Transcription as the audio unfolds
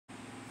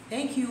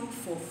Thank you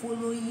for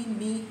following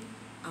me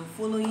and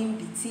following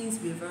the Teens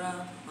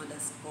Behavioral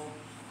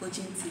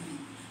 _coaching TV.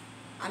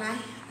 And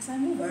as I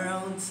move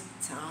around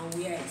town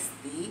where I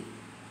stay,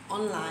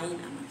 online,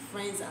 and my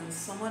friends and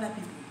some other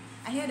people,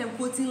 I hear them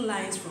quoting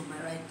lines from my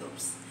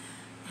write-ups.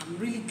 I'm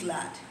really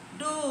glad.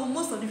 Though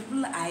most of the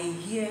people I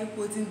hear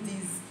quoting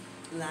these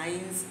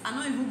lines are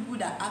not even people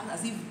that act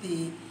as if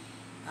they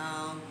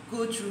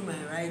go through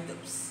my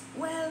write-ups.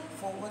 Well,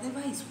 for whatever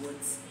it's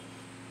worth,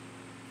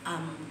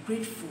 I'm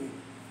grateful.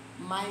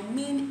 My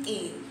main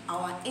aim,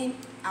 our aim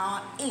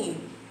at Teens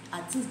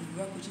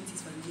Behavioral Coaching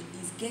Foundation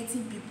is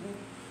getting people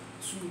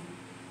to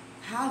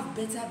have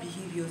better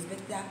behaviors,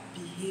 better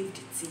behaved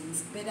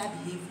teens, better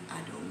behaved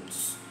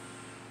adults.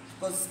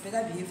 Because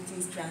better behaved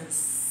teens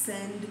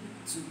transcend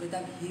to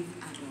better behaved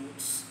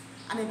adults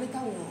and a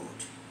better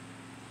world.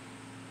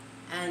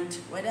 And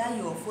whether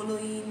you're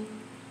following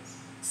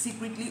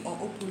secretly or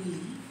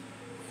openly,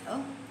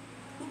 well,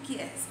 who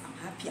cares?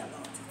 I'm happy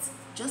about it.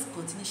 Just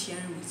continue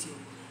sharing with your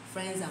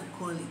friends and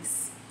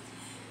colleagues.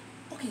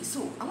 Okay,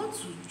 so I want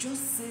to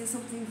just say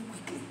something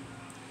quickly.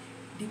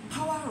 The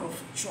power of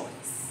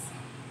choice.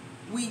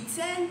 We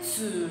tend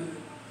to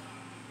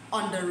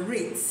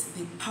underrate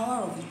the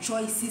power of the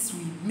choices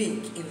we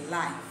make in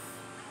life.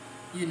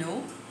 You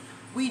know,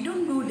 we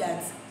don't know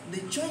that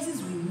the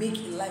choices we make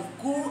in life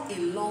go a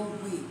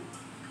long way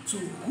to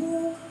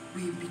who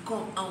we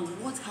become and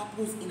what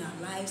happens in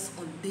our lives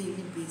on a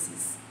daily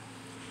basis.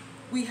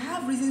 We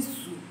have reasons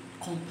to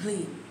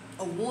complain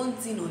of one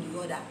thing or the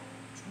other,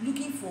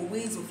 looking for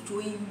ways of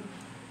throwing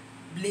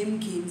blame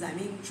games,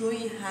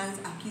 throwing hands,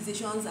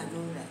 accusations and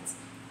all that.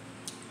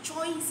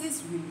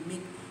 Choices we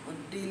make on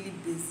a daily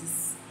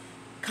basis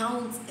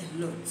count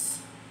a lot.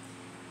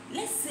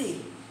 Let's say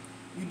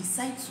you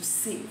decide to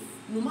save,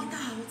 no matter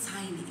how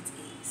tiny it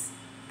is.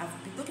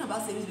 I've been talking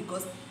about savings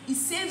because it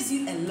saves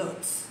you a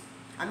lot.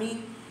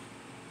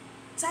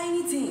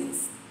 Tiny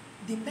things,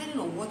 depending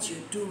on what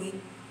you're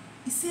doing,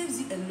 it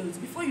saves you a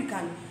lot. Before you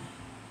can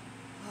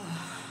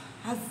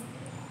have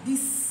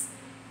this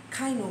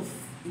kind of,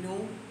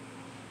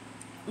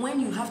 when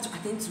you have to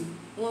attend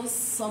to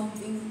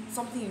something,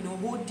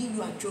 holding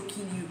you and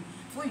choking you,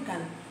 before you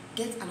can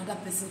get another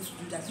person to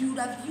do that, you would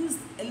have used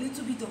a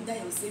little bit of that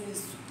your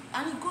savings,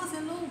 and it goes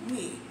a long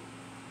way.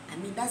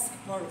 That's the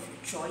power of your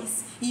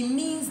choice. It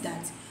means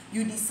that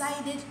you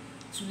decided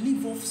to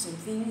leave off some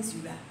things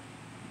you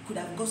could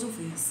have gotten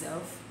for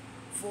yourself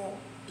for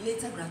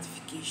later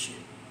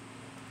gratification.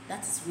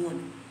 That is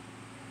one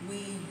way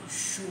you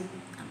show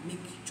and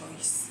make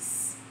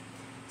choices.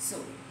 So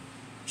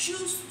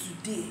choose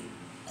today.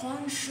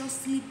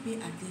 Consciously pay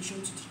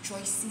attention to the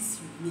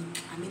choices you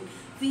make.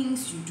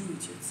 Things you do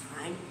with your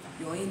time,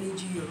 your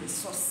energy, your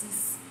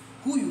resources,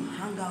 who you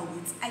hang out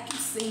with. I keep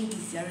saying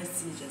this,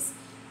 dearest teenagers.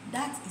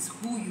 That is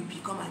who you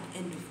become at the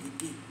end of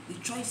the day. The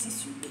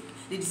choices you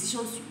make, the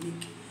decisions you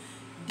make,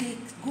 they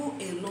go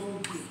a long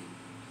way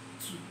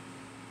to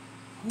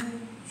who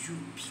you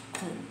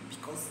become,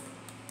 because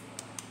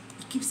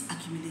it keeps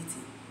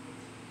accumulating.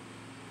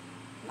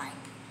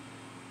 Like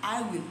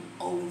I will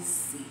always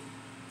say,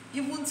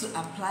 even to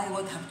apply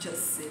what I've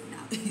just said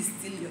now is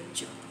still your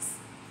choice.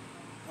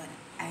 But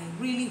I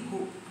really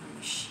hope and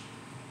wish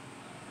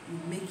you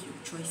make your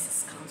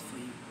choices count for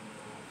you.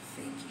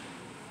 Thank you.